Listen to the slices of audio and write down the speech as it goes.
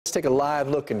Let's take a live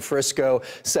look in Frisco.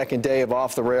 Second day of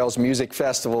Off the Rails Music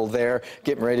Festival there,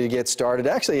 getting ready to get started.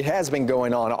 Actually, it has been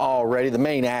going on already. The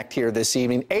main act here this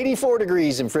evening, 84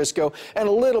 degrees in Frisco and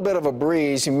a little bit of a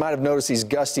breeze. You might have noticed these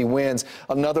gusty winds.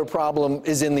 Another problem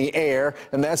is in the air,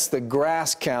 and that's the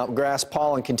grass count. Grass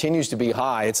pollen continues to be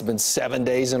high. It's been 7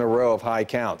 days in a row of high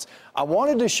counts. I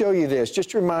wanted to show you this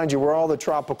just to remind you where all the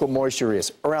tropical moisture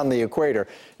is around the equator.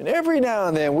 And every now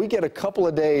and then we get a couple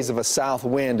of days of a south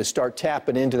wind to start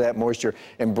tapping into that moisture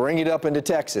and bring it up into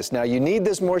Texas. Now you need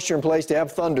this moisture in place to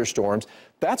have thunderstorms.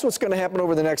 That's what's going to happen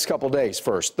over the next couple of days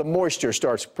first. The moisture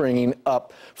starts bringing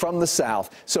up from the south.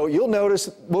 So you'll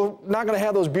notice we're not going to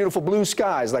have those beautiful blue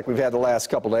skies like we've had the last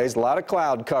couple of days. A lot of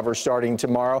cloud cover starting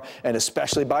tomorrow, and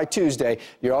especially by Tuesday.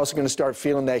 You're also going to start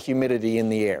feeling that humidity in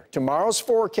the air. Tomorrow's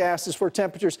forecast is for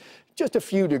temperatures just a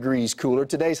few degrees cooler.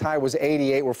 Today's high was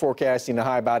 88. We're forecasting a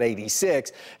high about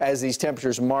 86 as these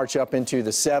temperatures march up into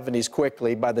the 70s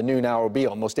quickly. By the noon hour, will be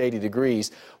almost 80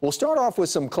 degrees. We'll start off with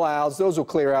some clouds. Those will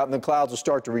clear out, and the clouds will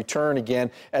start to return again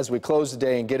as we close the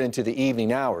day and get into the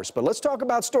evening hours. But let's talk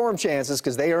about storm chances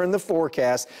because they are in the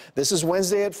forecast. This is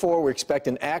Wednesday at 4. We expect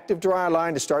an active dry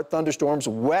line to start thunderstorms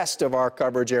west of our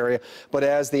coverage area. But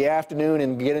as the afternoon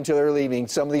and get into the early evening,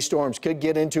 some of these storms could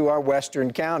get into our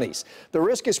western counties. The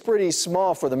risk is pretty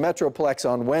small for the Metroplex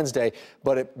on Wednesday,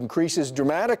 but it increases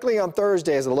dramatically on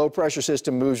Thursday as the low pressure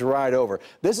system moves right over.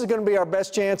 This is going to be our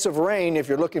best chance of rain if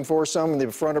you're looking for some in the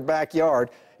front or backyard.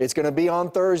 It's going to be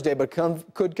on Thursday, but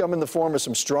could come in the form of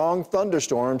some strong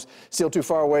thunderstorms. Still too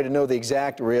far away to know the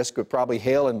exact risk, but probably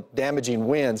hail and damaging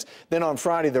winds. Then on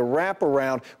Friday, the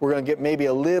wraparound, we're going to get maybe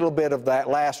a little bit of that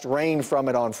last rain from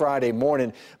it on Friday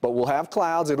morning, but we'll have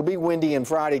clouds. It'll be windy, and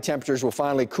Friday temperatures will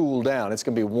finally cool down. It's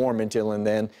going to be warm until and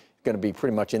then. Going to be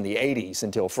pretty much in the 80s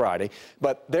until Friday.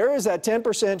 But there is that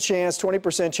 10% chance,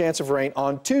 20% chance of rain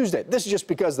on Tuesday. This is just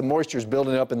because the moisture is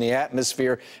building up in the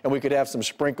atmosphere and we could have some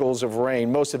sprinkles of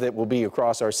rain. Most of it will be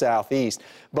across our southeast.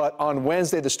 But on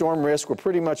Wednesday, the storm risk will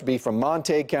pretty much be from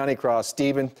Montague County across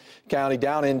Stephen County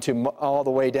down into all the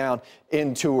way down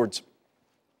in towards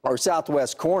our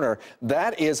southwest corner.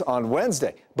 That is on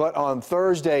Wednesday. But on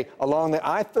Thursday, along the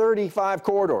I-35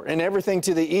 corridor and everything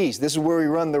to the east, this is where we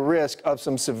run the risk of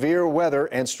some severe weather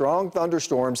and strong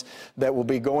thunderstorms that will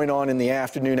be going on in the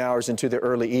afternoon hours into the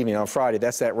early evening on Friday.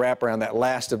 That's that wraparound, that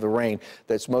last of the rain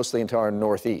that's mostly into our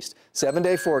northeast.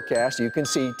 7-day forecast, you can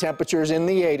see temperatures in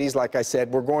the 80s. Like I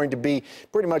said, we're going to be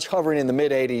pretty much hovering in the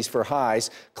mid-80s for highs.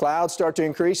 Clouds start to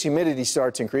increase, humidity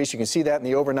starts to increase. You can see that in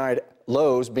the overnight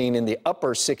lows being in the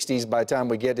upper 60s by the time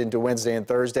we get into Wednesday and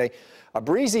Thursday. A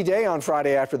breezy day on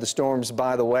Friday after the storms,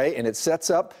 by the way, and it sets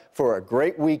up for a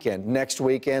great weekend next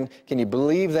weekend. Can you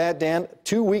believe that, Dan?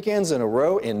 2 weekends in a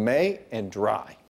row in May and dry.